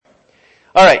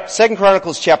All right, 2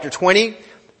 Chronicles chapter 20.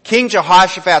 King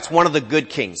Jehoshaphat's one of the good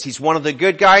kings. He's one of the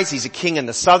good guys. He's a king in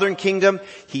the southern kingdom.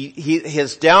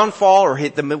 His downfall, or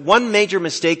the one major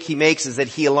mistake he makes, is that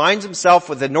he aligns himself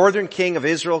with the northern king of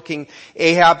Israel, King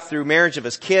Ahab, through marriage of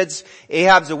his kids.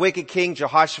 Ahab's a wicked king.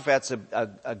 Jehoshaphat's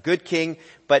a good king.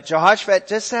 But Jehoshaphat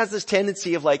just has this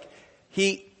tendency of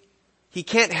he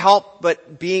can't help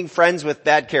but being friends with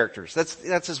bad characters.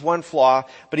 That's his one flaw.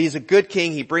 But he's a good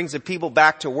king. He brings the people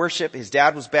back to worship. His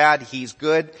dad was bad. He's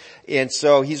good. And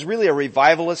so he's really a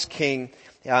revivalist king.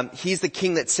 He's the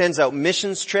king that sends out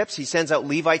missions trips. He sends out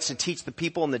Levites to teach the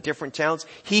people in the different towns.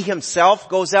 He himself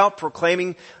goes out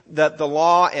proclaiming the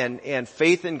law and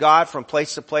faith in God from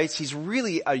place to place. He's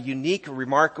really a unique,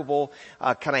 remarkable,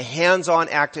 kind of hands-on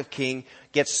active king.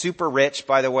 Gets super rich,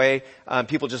 by the way.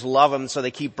 People just love him, so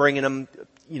they keep bringing him,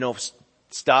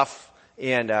 stuff.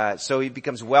 And so he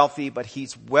becomes wealthy, but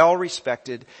he's well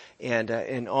respected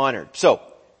and honored. So,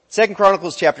 2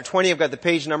 Chronicles chapter 20, I've got the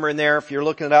page number in there. If you're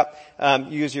looking it up,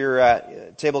 use your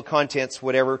table of contents,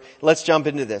 whatever. Let's jump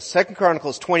into this. 2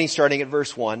 Chronicles 20, starting at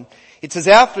verse 1. It says,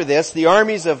 "After this, the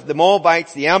armies of the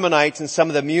Moabites, the Ammonites, and some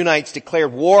of the Meunites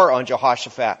declared war on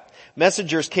Jehoshaphat.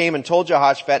 Messengers came and told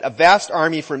Jehoshaphat, 'A vast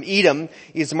army from Edom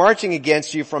is marching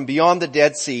against you from beyond the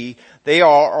Dead Sea. They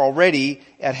are already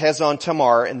at Hazon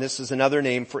Tamar,'" and this is another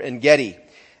name for En-Gedi.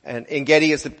 And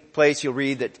En-Gedi is the place you'll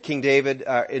read that King David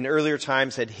in earlier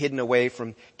times had hidden away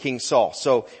from King Saul.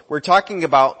 So we're talking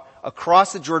about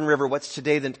across the Jordan River, what's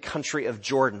today the country of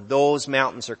Jordan. Those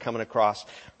mountains are coming across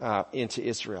into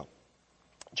Israel.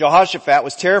 Jehoshaphat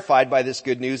was terrified by this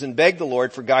good news and begged the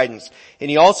Lord for guidance. And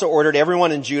he also ordered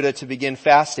everyone in Judah to begin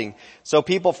fasting. So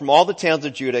people from all the towns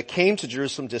of Judah came to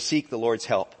Jerusalem to seek the Lord's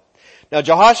help. Now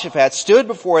Jehoshaphat stood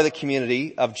before the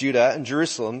community of Judah and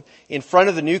Jerusalem in front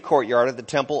of the new courtyard of the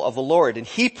temple of the Lord. And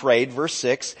he prayed, verse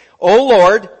 6, "O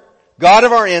Lord, God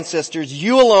of our ancestors,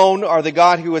 you alone are the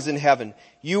God who is in heaven.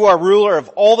 You are ruler of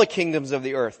all the kingdoms of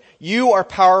the earth. You are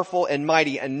powerful and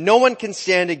mighty, and no one can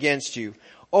stand against you.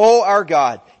 O our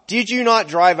God, did you not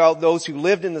drive out those who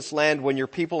lived in this land when your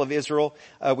people Israel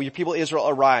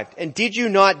arrived? And did you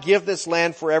not give this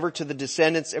land forever to the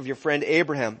descendants of your friend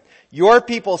Abraham? Your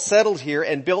people settled here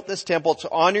and built this temple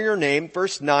to honor your name."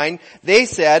 Verse 9, "They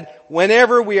said,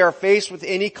 whenever we are faced with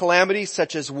any calamity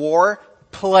such as war,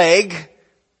 plague,"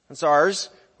 that's ours,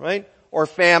 right? "Or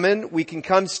famine, we can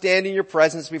come stand in your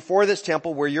presence before this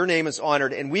temple where your name is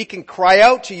honored, and we can cry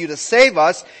out to you to save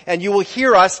us, and you will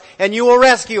hear us, and you will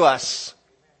rescue us."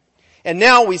 And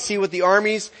now we see what the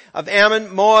armies of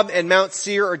Ammon, Moab, and Mount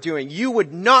Seir are doing. "You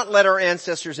would not let our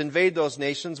ancestors invade those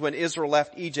nations when Israel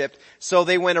left Egypt, so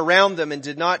they went around them and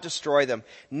did not destroy them.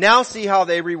 Now see how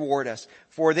they reward us,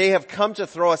 for they have come to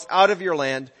throw us out of your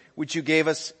land, which you gave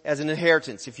us as an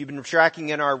inheritance." If you've been tracking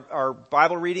in our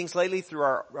Bible readings lately through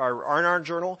our R&R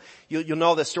journal, you'll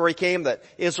know the story came that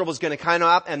Israel was going to kind of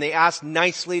up, and they asked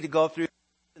nicely to go through.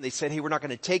 They said, "Hey, we're not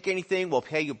going to take anything. We'll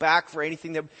pay you back for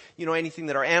anything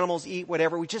that our animals eat,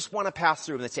 whatever. We just want to pass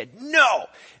through." And they said, "No!"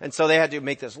 And so they had to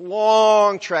make this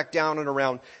long trek down and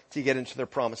around to get into their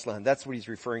promised land. That's what he's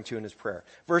referring to in his prayer.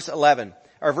 Verse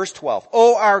 12.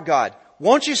 "O our God,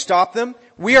 won't you stop them?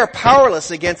 We are powerless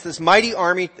against this mighty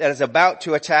army that is about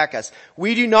to attack us.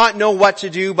 We do not know what to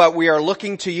do, but we are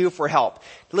looking to you for help."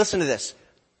 Listen to this.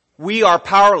 We are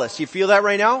powerless. You feel that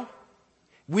right now?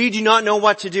 We do not know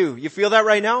what to do. You feel that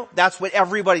right now? That's what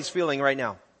everybody's feeling right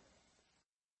now.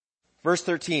 Verse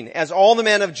 13, "As all the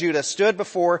men of Judah stood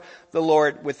before the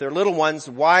Lord with their little ones,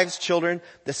 wives, children,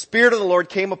 the Spirit of the Lord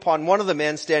came upon one of the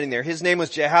men standing there. His name was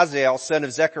Jehaziel, son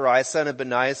of Zechariah, son of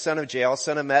Benaiah, son of Jael,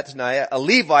 son of Mattaniah, a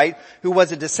Levite who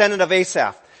was a descendant of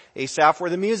Asaph." Asaph were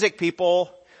the music people,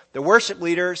 the worship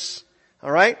leaders,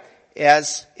 alright?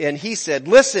 And he said,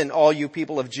 "Listen, all you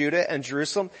people of Judah and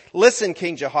Jerusalem. Listen,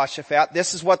 King Jehoshaphat.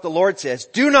 This is what the Lord says.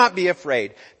 Do not be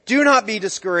afraid. Do not be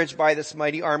discouraged by this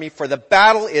mighty army, for the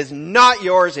battle is not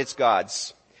yours, it's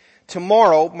God's.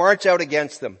 Tomorrow, march out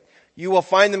against them. You will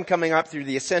find them coming up through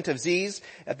the ascent of Ziz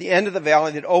at the end of the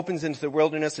valley that opens into the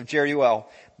wilderness of Jeruel.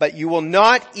 But you will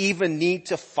not even need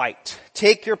to fight.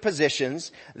 Take your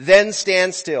positions, then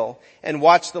stand still and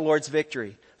watch the Lord's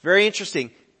victory." Very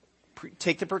interesting.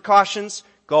 Take the precautions,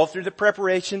 go through the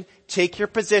preparation, take your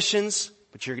positions,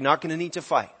 but you're not going to need to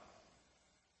fight.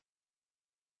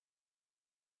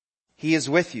 "He is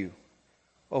with you,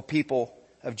 O people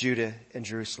of Judah and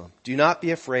Jerusalem. Do not be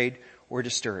afraid or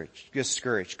discouraged.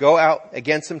 Go out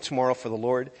against them tomorrow, for the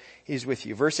Lord is with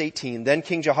you." Verse 18, "Then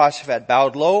King Jehoshaphat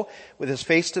bowed low with his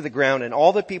face to the ground, and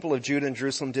all the people of Judah and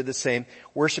Jerusalem did the same,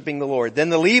 worshiping the Lord. Then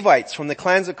the Levites from the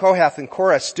clans of Kohath and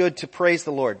Korah stood to praise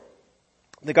the Lord.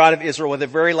 the God of Israel with a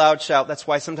very loud shout. That's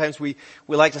why sometimes we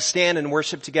like to stand and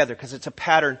worship together, because it's a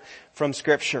pattern from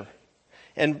Scripture.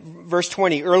 And verse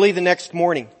 20, early the next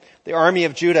morning, the army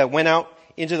of Judah went out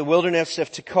into the wilderness of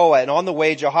Tekoa, and on the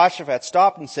way Jehoshaphat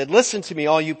stopped and said, "Listen to me,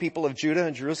 all you people of Judah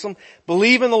and Jerusalem.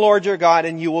 Believe in the Lord your God,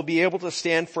 and you will be able to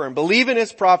stand firm. Believe in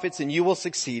his prophets, and you will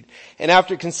succeed." And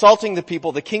after consulting the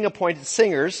people, the king appointed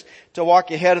singers to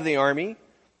walk ahead of the army.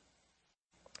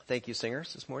 Thank you,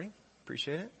 singers, this morning.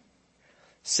 Appreciate it.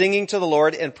 Singing to the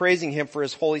Lord and praising him for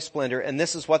his holy splendor. And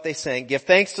this is what they sang: "Give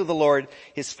thanks to the Lord,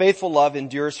 his faithful love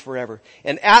endures forever."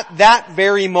 And at that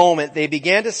very moment they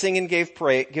began to sing and give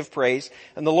praise.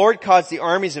 And the Lord caused the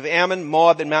armies of Ammon,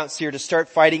 Moab, and Mount Seir to start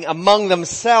fighting among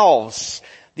themselves.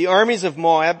 The armies of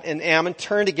Moab and Ammon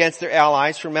turned against their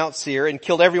allies from Mount Seir and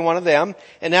killed every one of them.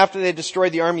 And after they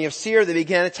destroyed the army of Seir, they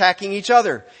began attacking each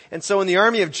other. And so when the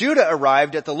army of Judah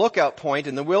arrived at the lookout point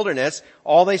in the wilderness,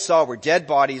 all they saw were dead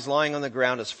bodies lying on the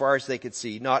ground as far as they could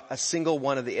see. Not a single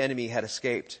one of the enemy had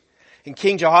escaped. And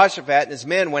King Jehoshaphat and his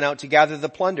men went out to gather the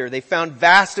plunder. They found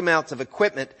vast amounts of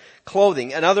equipment,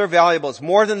 clothing, and other valuables,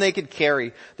 more than they could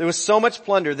carry. There was so much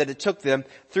plunder that it took them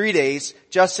 3 days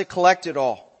just to collect it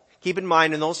all. Keep in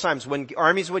mind, in those times, when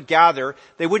armies would gather,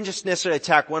 they wouldn't just necessarily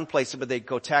attack one place, but they'd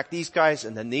go attack these guys,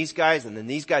 and then these guys, and then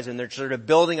these guys, and they're sort of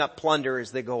building up plunder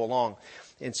as they go along.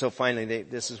 And so finally,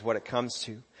 this is what it comes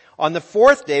to. On the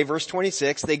 4th day, verse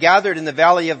 26, they gathered in the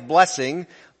valley of blessing,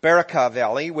 Berakah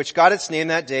Valley, which got its name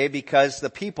that day because the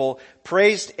people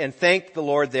praised and thanked the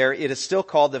Lord there. It is still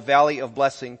called the Valley of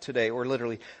Blessing today, or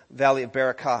literally, Valley of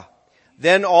Berakah.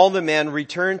 Then all the men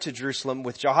returned to Jerusalem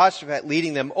with Jehoshaphat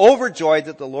leading them, overjoyed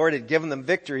that the Lord had given them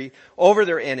victory over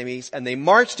their enemies. And they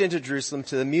marched into Jerusalem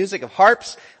to the music of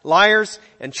harps, lyres,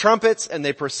 and trumpets, and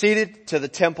they proceeded to the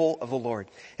temple of the Lord.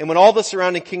 And when all the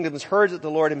surrounding kingdoms heard that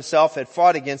the Lord himself had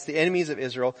fought against the enemies of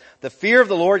Israel, the fear of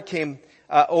the Lord came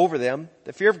over them.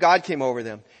 The fear of God came over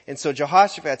them. And so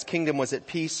Jehoshaphat's kingdom was at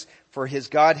peace, for his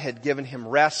God had given him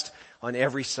rest on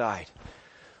every side.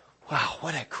 Wow,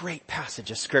 what a great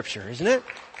passage of Scripture, isn't it?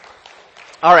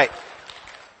 All right.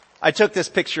 I took this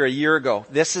picture a year ago.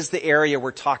 This is the area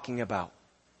we're talking about.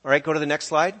 All right, go to the next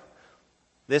slide.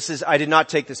 I did not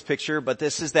take this picture, but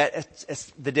this is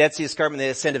the Dead Sea Escarpment, the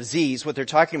ascent of Ziz, what they're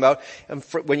talking about. And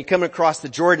when you come across the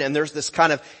Jordan, and there's this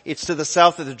kind of, it's to the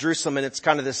south of the Jerusalem, and it's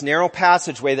kind of this narrow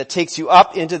passageway that takes you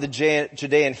up into the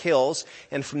Judean hills,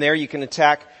 and from there you can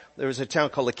attack. There was a town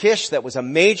called Lachish that was a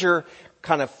major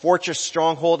kind of fortress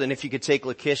stronghold, and if you could take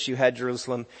Lachish, you had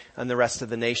Jerusalem and the rest of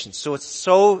the nation. So it's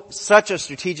such a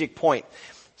strategic point.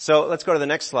 So let's go to the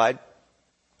next slide.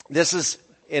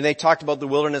 And they talked about the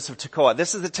wilderness of Tekoa.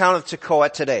 This is the town of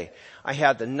Tekoa today. I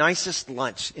had the nicest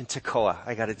lunch in Tekoa,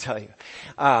 I gotta tell you.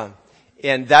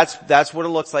 And that's what it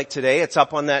looks like today. It's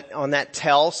up on that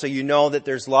tell, so you know that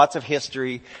there's lots of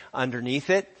history underneath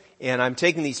it. And I'm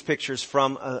taking these pictures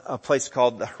from a place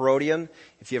called the Herodian.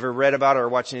 If you ever read about it or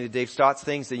watched any of Dave Stott's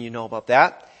things, then you know about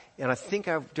that. And I think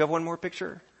do I have one more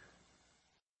picture?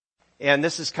 And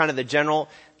this is kind of the general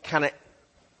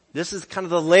this is kind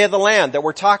of the lay of the land that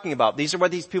we're talking about. These are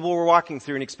what these people were walking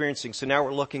through and experiencing. So now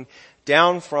we're looking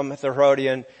down from the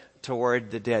Herodian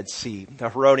toward the Dead Sea. The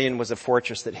Herodian was a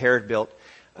fortress that Herod built,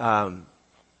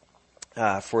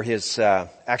 for his,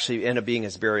 actually ended up being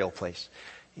his burial place.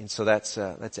 And so that's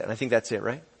it. And I think that's it,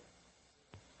 right?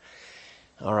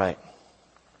 All right.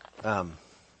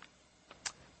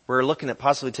 We're looking at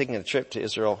possibly taking a trip to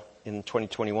Israel in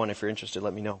 2021. If you're interested,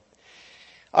 let me know.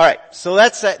 All right. So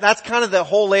that's kind of the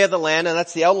whole lay of the land, and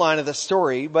that's the outline of the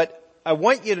story. But I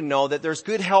want you to know that there's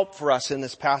good help for us in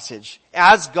this passage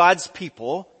as God's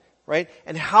people, right?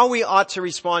 And how we ought to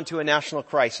respond to a national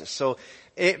crisis. So,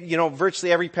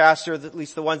 virtually every pastor, at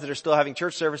least the ones that are still having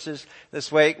church services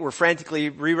this way, we're frantically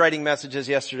rewriting messages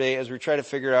yesterday as we try to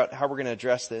figure out how we're going to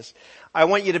address this. I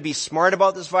want you to be smart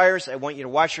about this virus. I want you to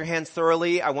wash your hands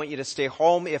thoroughly. I want you to stay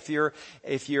home if you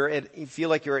feel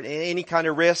like you're at any kind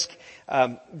of risk.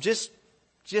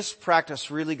 Just practice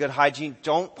really good hygiene.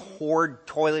 Don't hoard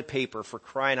toilet paper, for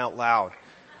crying out loud.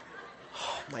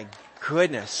 Oh my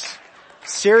goodness.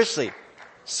 Seriously.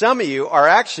 Some of you are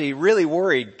actually really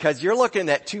worried because you're looking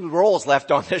at 2 rolls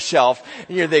left on the shelf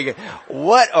and you're thinking,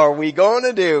 what are we going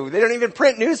to do? They don't even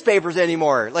print newspapers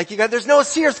anymore. There's no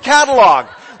Sears catalog.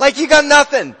 You got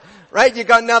nothing, right? You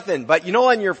got nothing. But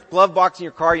on your glove box in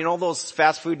your car, those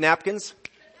fast food napkins?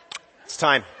 It's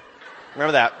time.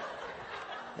 Remember that.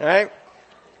 All right?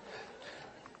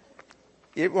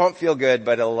 It won't feel good,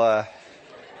 but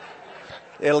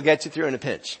it'll get you through in a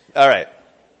pinch. All right.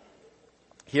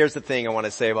 Here's the thing I want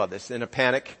to say about this. In a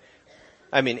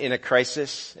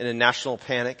crisis, in a national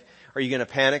panic, are you going to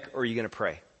panic or are you going to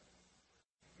pray?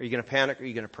 Are you going to panic or are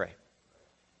you going to pray?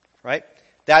 Right?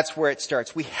 That's where it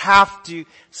starts. We have to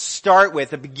start with,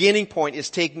 the beginning point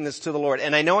is taking this to the Lord.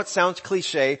 And I know it sounds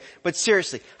cliche, but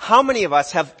seriously, how many of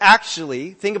us have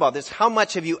actually, think about this, how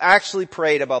much have you actually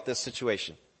prayed about this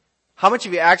situation? How much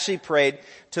have you actually prayed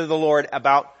to the Lord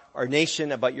about our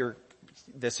nation, about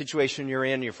the situation you're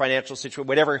in, your financial situation,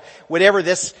 whatever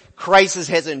this crisis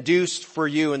has induced for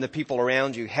you and the people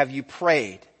around you? Have you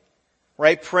prayed?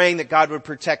 Right? Praying that God would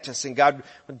protect us and God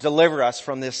would deliver us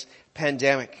from this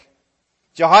pandemic.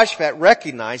 Jehoshaphat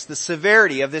recognized the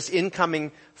severity of this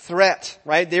incoming threat,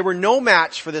 right? They were no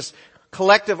match for this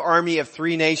collective army of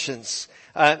 3 nations.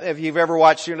 If you've ever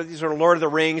watched, these sort of Lord of the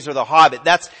Rings or The Hobbit,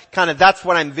 that's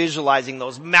what I'm visualizing,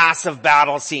 those massive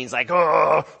battle scenes, like, and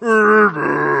all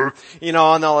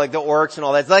like the orcs and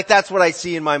all that. Like, that's what I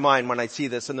see in my mind when I see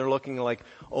this, and they're looking like,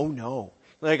 oh no.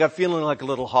 Like, I'm feeling like a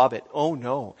little hobbit. Oh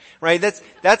no. Right? That's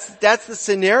the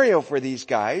scenario for these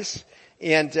guys.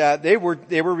 And they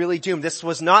were really doomed. This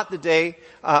was not the day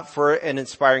for an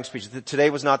inspiring speech. Today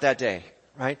was not that day,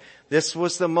 right? This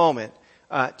was the moment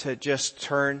to just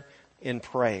turn and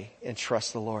pray and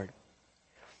trust the Lord.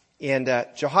 And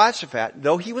Jehoshaphat,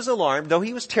 though he was alarmed, though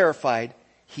he was terrified,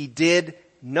 he did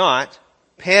not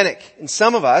panic. And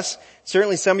some of us,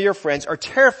 certainly some of your friends, are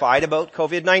terrified about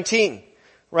COVID-19.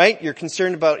 Right? You're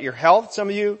concerned about your health, some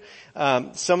of you.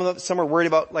 Some are worried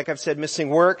about, like I've said, missing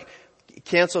work.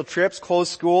 Cancel trips, close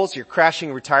schools, your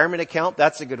crashing retirement account,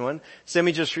 that's a good one. Some of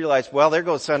you just realized, well, there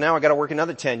goes, so now I gotta work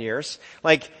another 10 years.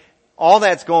 Like, all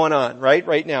that's going on,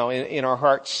 right now in our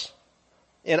hearts.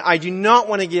 And I do not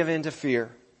want to give in to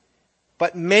fear.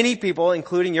 But many people,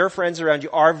 including your friends around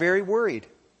you, are very worried.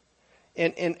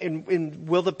 And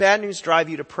will the bad news drive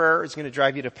you to prayer, or is it going to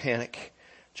drive you to panic?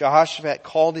 Jehoshaphat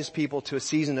called his people to a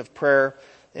season of prayer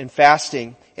and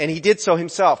fasting, and he did so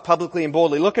himself, publicly and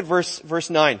boldly. Look at verse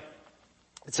 9.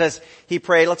 It says, he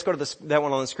prayed, let's go to that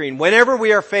one on the screen. Whenever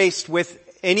we are faced with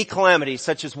any calamity,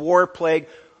 such as war, plague,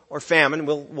 or famine,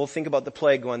 we'll think about the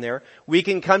plague one there, we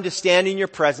can come to stand in your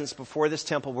presence before this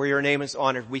temple where your name is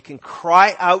honored. We can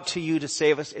cry out to you to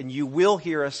save us, and you will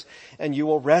hear us, and you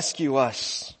will rescue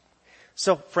us.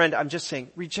 So, friend, I'm just saying,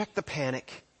 reject the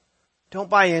panic. Don't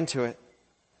buy into it.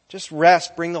 Just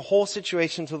rest. Bring the whole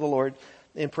situation to the Lord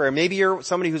in prayer. Maybe you're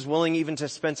somebody who's willing even to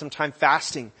spend some time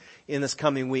fasting in this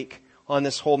coming week on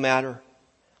this whole matter.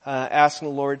 Ask the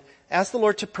Lord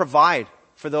to provide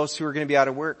for those who are going to be out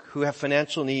of work, who have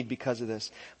financial need because of this,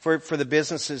 for the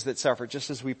businesses that suffer, just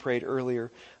as we prayed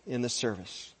earlier in the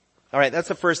service. All right, that's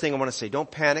the first thing I want to say. Don't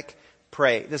panic,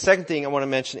 pray. The second thing I want to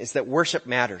mention is that worship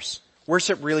matters.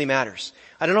 Worship really matters.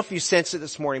 I don't know if you sensed it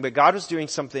this morning, but God was doing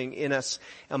something in us,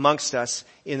 amongst us,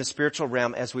 in the spiritual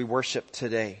realm as we worship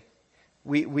today.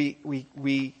 You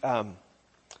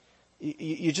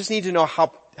just need to know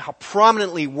how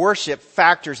prominently worship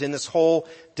factors in this whole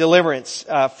deliverance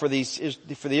for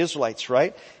the Israelites,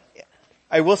 right?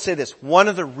 I will say this. One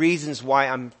of the reasons why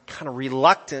I'm kind of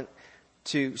reluctant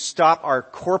to stop our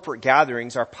corporate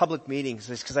gatherings, our public meetings,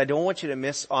 is because I don't want you to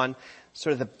miss on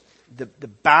sort of the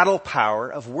battle power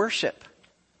of worship.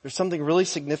 There's something really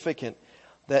significant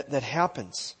that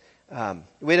happens.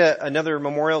 We had another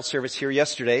memorial service here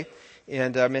yesterday,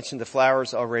 and I mentioned the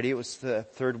flowers already. It was the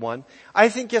third one. I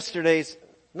think yesterday's,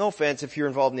 no offense if you're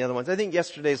involved in the other ones, I think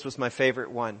yesterday's was my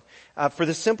favorite one. For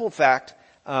the simple fact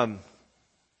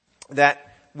that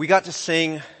we got to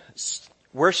sing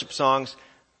worship songs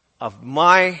of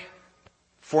my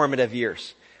formative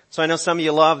years. So I know some of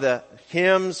you love the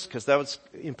hymns because that was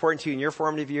important to you in your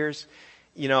formative years,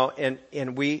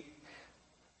 and we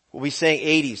sang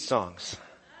 80s songs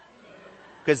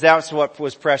because that's what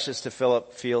was precious to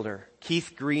Philip Fielder.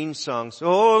 Keith Green songs.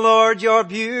 Oh Lord, you're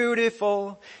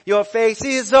beautiful. Your face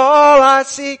is all I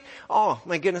seek. Oh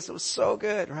my goodness, it was so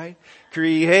good, right?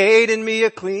 Create in me a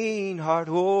clean heart,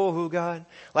 oh God.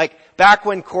 Like back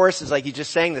when choruses, like you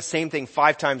just sang the same thing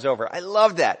 5 times over. I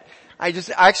love that. I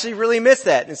actually really miss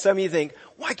that. And some of you think,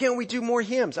 why can't we do more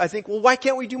hymns? I think, well, why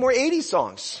can't we do more 80s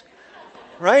songs?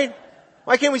 Right?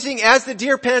 Why can't we sing, as the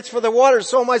deer pants for the water,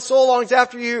 so my soul longs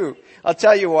after you? I'll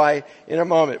tell you why in a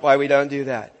moment, why we don't do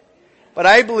that. But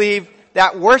I believe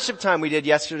that worship time we did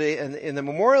yesterday in the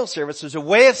memorial service was a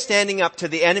way of standing up to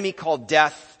the enemy called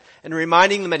death and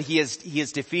reminding them that he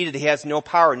is defeated. He has no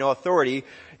power, no authority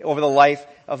over the life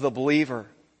of the believer.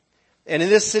 And in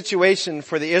this situation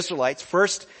for the Israelites,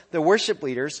 first the worship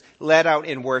leaders led out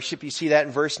in worship. You see that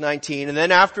in verse 19. And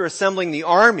then after assembling the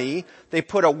army, they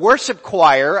put a worship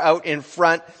choir out in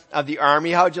front of the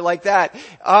army. How'd you like that?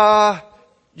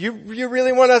 You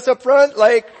really want us up front?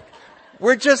 Like,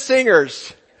 we're just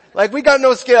singers. Like, we got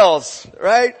no skills,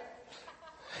 right?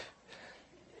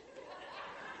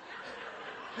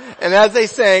 And as they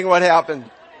sang, what happened?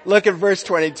 Look at verse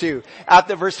 22. At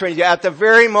the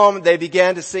very moment they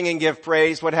began to sing and give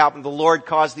praise, what happened? The Lord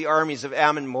caused the armies of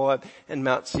Ammon, Moab, and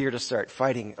Mount Seir to start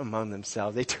fighting among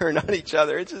themselves. They turned on each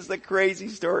other. It's just a crazy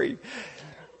story.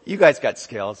 You guys got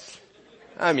skills.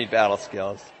 I mean, battle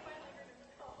skills.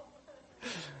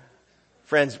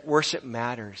 Friends, worship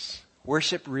matters.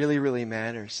 Worship really, really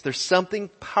matters. There's something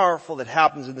powerful that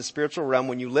happens in the spiritual realm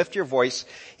when you lift your voice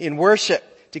in worship,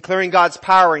 declaring God's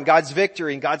power and God's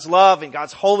victory and God's love and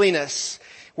God's holiness.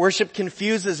 Worship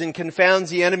confuses and confounds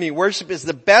the enemy. Worship is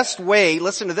the best way,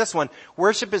 listen to this one,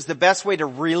 worship is the best way to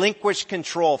relinquish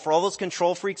control. For all those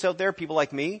control freaks out there, people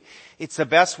like me, it's the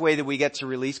best way that we get to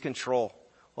release control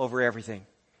over everything.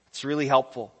 It's really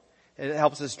helpful. It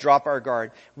helps us drop our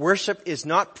guard. Worship is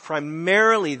not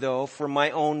primarily, though, for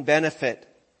my own benefit.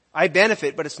 I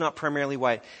benefit, but it's not primarily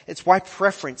why. It's why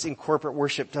preference in corporate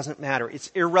worship doesn't matter. It's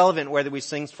irrelevant whether we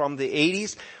sing from the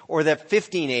 80s or the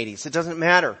 1580s. It doesn't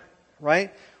matter,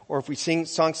 right? Or if we sing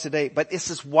songs today. But this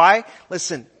is why,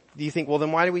 listen, do you think, well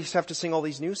then why do we just have to sing all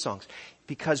these new songs?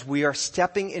 Because we are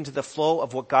stepping into the flow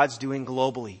of what God's doing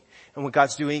globally and what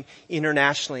God's doing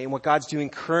internationally and what God's doing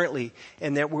currently,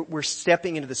 and that we're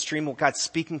stepping into the stream of what God's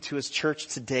speaking to His church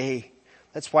today.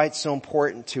 That's why it's so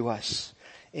important to us.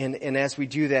 And as we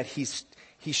do that, He's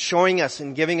showing us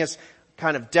and giving us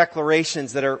kind of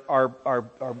declarations that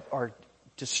are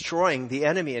destroying the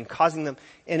enemy and causing the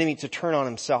enemy to turn on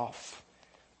himself.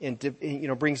 And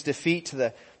brings defeat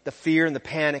to the fear and the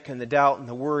panic and the doubt and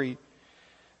the worry,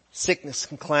 sickness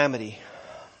and calamity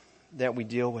that we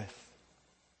deal with.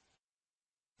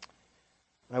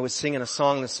 I was singing a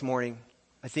song this morning.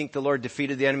 I think the Lord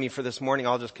defeated the enemy for this morning.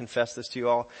 I'll just confess this to you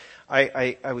all.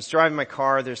 I was driving my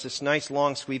car. There's this nice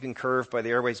long sweeping curve by the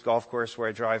Airways golf course where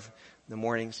I drive in the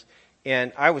mornings.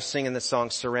 And I was singing this song,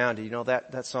 Surrounded. You know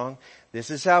that song? This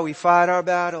is how we fight our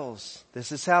battles.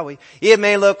 This is how it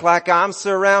may look like I'm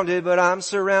surrounded, but I'm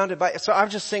surrounded by, so I'm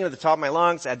just singing at the top of my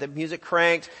lungs. I had the music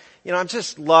cranked. I'm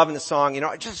just loving the song.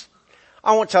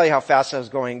 I won't tell you how fast I was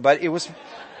going, but it was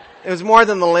more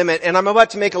than the limit. And I'm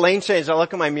about to make a lane change. I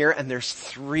look in my mirror and there's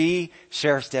 3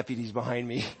 sheriff's deputies behind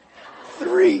me.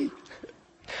 3.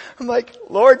 I'm like,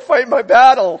 Lord, fight my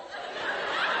battle.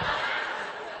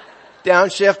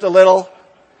 Downshift a little.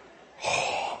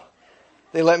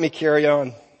 They let me carry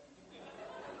on.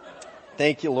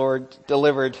 Thank you, Lord.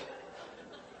 Delivered.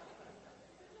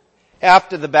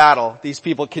 After the battle, these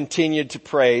people continued to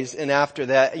praise, and after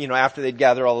that, after they'd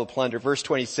gathered all the plunder, verse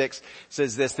 26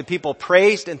 says this, the people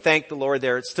praised and thanked the Lord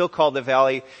there. It's still called the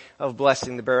Valley of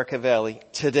Blessing, the Barakah Valley,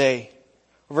 today.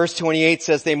 Verse 28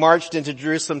 says, they marched into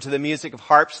Jerusalem to the music of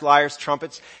harps, lyres,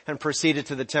 trumpets, and proceeded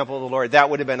to the temple of the Lord. That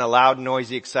would have been a loud,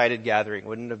 noisy, excited gathering,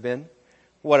 wouldn't it have been?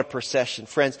 What a procession.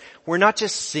 Friends, we're not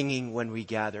just singing when we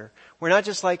gather. We're not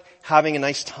just like having a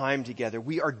nice time together.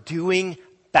 We are doing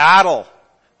battle.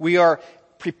 We are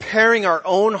preparing our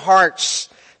own hearts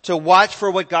to watch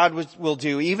for what God will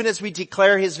do. Even as we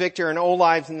declare His victory in our own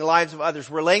lives and the lives of others,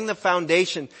 we're laying the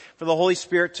foundation for the Holy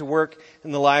Spirit to work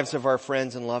in the lives of our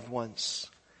friends and loved ones.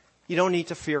 You don't need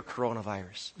to fear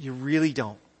coronavirus. You really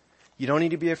don't. You don't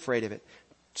need to be afraid of it.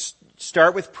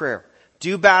 Start with prayer.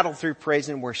 Do battle through praise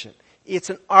and worship. It's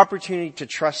an opportunity to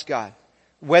trust God.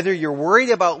 Whether you're worried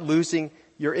about losing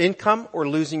your income or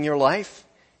losing your life,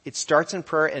 it starts in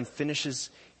prayer and finishes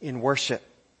in worship.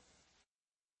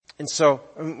 And so,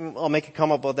 I'll make a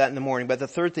comment about that in the morning. But the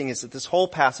third thing is that this whole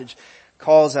passage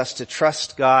calls us to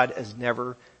trust God as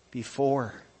never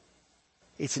before.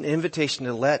 It's an invitation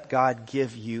to let God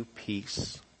give you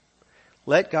peace.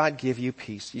 Let God give you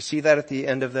peace. You see that at the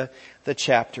end of the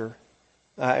chapter,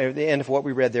 at the end of what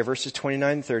we read there, verses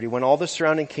 29 and 30. When all the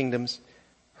surrounding kingdoms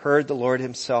heard the Lord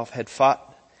Himself had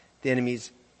fought the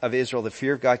enemies of Israel, the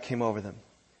fear of God came over them.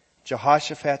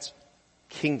 Jehoshaphat's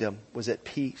kingdom was at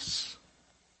peace.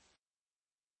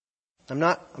 I'm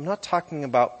not talking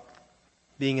about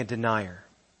being a denier.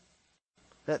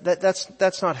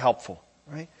 That's not helpful,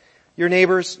 right? Your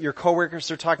neighbors, your coworkers,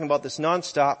 they're talking about this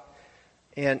nonstop,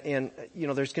 and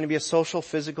there's going to be a social,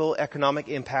 physical, economic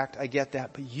impact. I get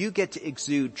that, but you get to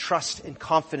exude trust and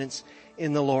confidence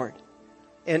in the Lord.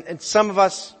 And some of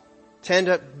us tend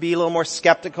to be a little more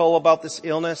skeptical about this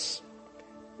illness,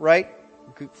 right?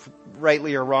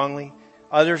 Rightly or wrongly.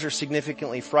 Others are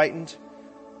significantly frightened.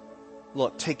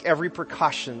 Look, take every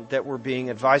precaution that we're being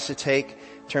advised to take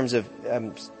in terms of,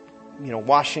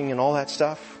 washing and all that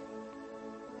stuff.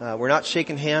 We're not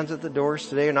shaking hands at the doors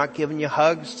today. We're not giving you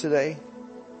hugs today.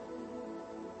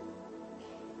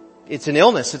 It's an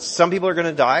illness. Some people are going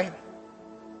to die,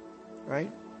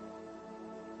 right?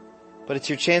 But it's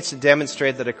your chance to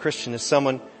demonstrate that a Christian is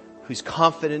someone whose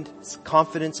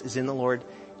confidence is in the Lord,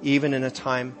 even in a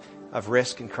time of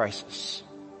risk and crisis.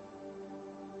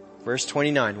 Verse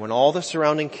 29, when all the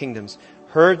surrounding kingdoms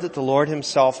heard that the Lord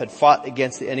himself had fought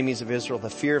against the enemies of Israel, the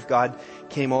fear of God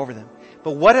came over them.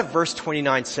 But what if verse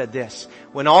 29 said this?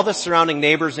 When all the surrounding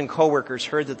neighbors and co-workers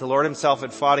heard that the Lord himself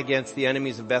had fought against the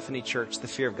enemies of Bethany Church, the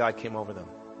fear of God came over them.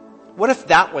 What if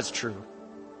that was true?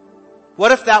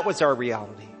 What if that was our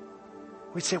reality?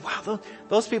 We'd say, wow,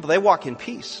 those people, they walk in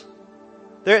peace.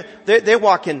 They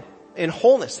walk in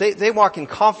wholeness. They walk in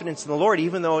confidence in the Lord,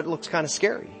 even though it looks kind of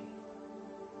scary.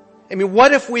 I mean,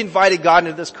 what if we invited God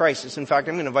into this crisis? In fact,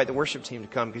 I'm going to invite the worship team to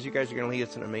come because you guys are going to lead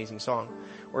us an amazing song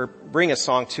or bring a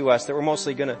song to us that we're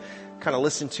mostly going to kind of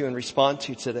listen to and respond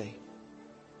to today.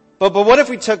 But what if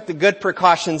we took the good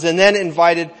precautions and then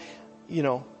invited,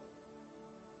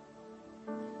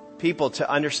 people to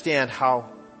understand how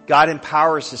God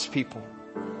empowers his people,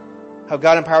 how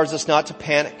God empowers us not to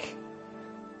panic.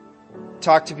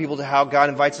 Talk to people to how God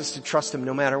invites us to trust him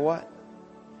no matter what.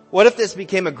 What if this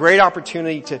became a great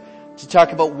opportunity to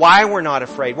talk about why we're not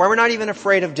afraid, why we're not even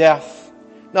afraid of death,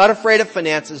 not afraid of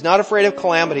finances, not afraid of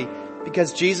calamity,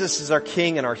 because Jesus is our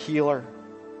King and our healer.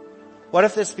 What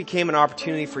if this became an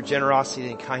opportunity for generosity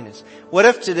and kindness? What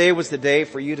if today was the day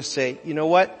for you to say, you know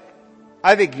what?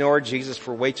 I've ignored Jesus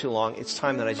for way too long. It's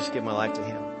time that I just give my life to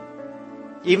him.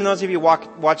 Even those of you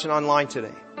watching online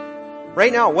today.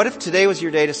 Right now, what if today was your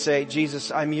day to say,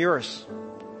 Jesus, I'm yours.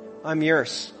 I'm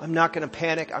yours. I'm not going to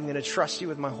panic. I'm going to trust you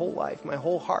with my whole life, my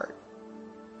whole heart.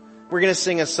 We're going to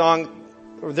sing a song,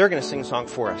 or they're going to sing a song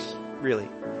for us, really,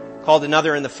 called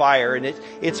Another in the Fire. And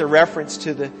it's a reference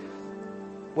to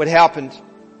what happened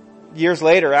years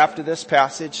later after this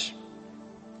passage.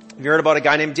 You heard about a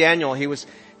guy named Daniel. He was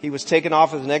taken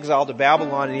off as an exile to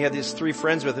Babylon, and he had these 3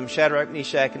 friends with him, Shadrach,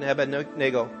 Meshach, and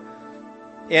Abednego.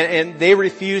 And they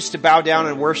refused to bow down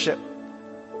and worship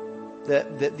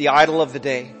the idol of the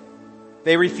day.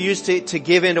 They refused to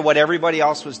give in to what everybody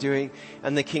else was doing.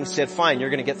 And the king said, fine, you're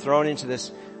going to get thrown into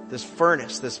this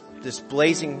furnace, this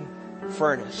blazing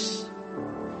furnace.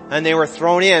 And they were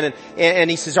thrown in. And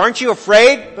he says, aren't you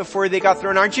afraid? Before they got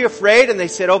thrown, aren't you afraid? And they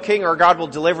said, oh, king, our God will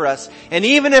deliver us. And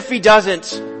even if he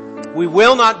doesn't, we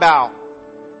will not bow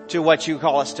to what you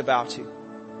call us to bow to.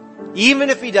 Even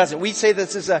if he doesn't, we say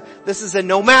this is a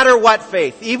no matter what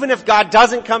faith. Even if God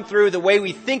doesn't come through the way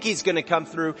we think he's going to come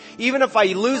through, even if I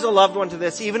lose a loved one to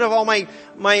this, even if all my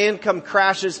income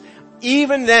crashes,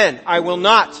 even then I will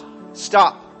not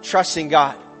stop trusting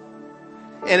God.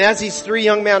 And as these 3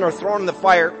 young men are thrown in the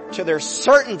fire to their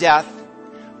certain death,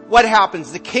 what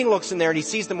happens? The king looks in there and he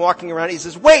sees them walking around. He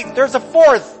says, wait, there's a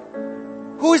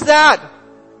 4th. Who's that?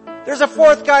 There's a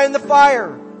 4th guy in the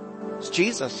fire. It's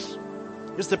Jesus.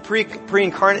 It's the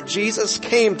pre-incarnate Jesus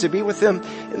came to be with them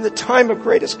in the time of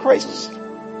greatest crisis.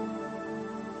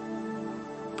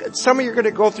 And some of you are going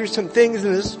to go through some things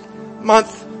in this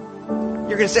month.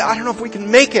 You're going to say, I don't know if we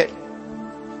can make it.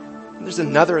 And there's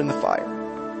another in the fire.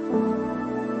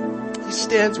 He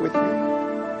stands with you.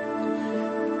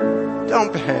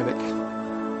 Don't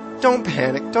panic. Don't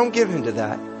panic. Don't give in to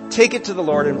that. Take it to the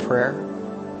Lord in prayer.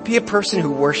 Be a person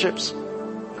who worships.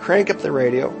 Crank up the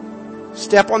radio.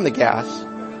 Step on the gas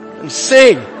and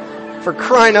sing. For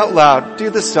crying out loud. Do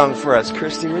the song for us,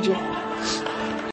 Christy, would you?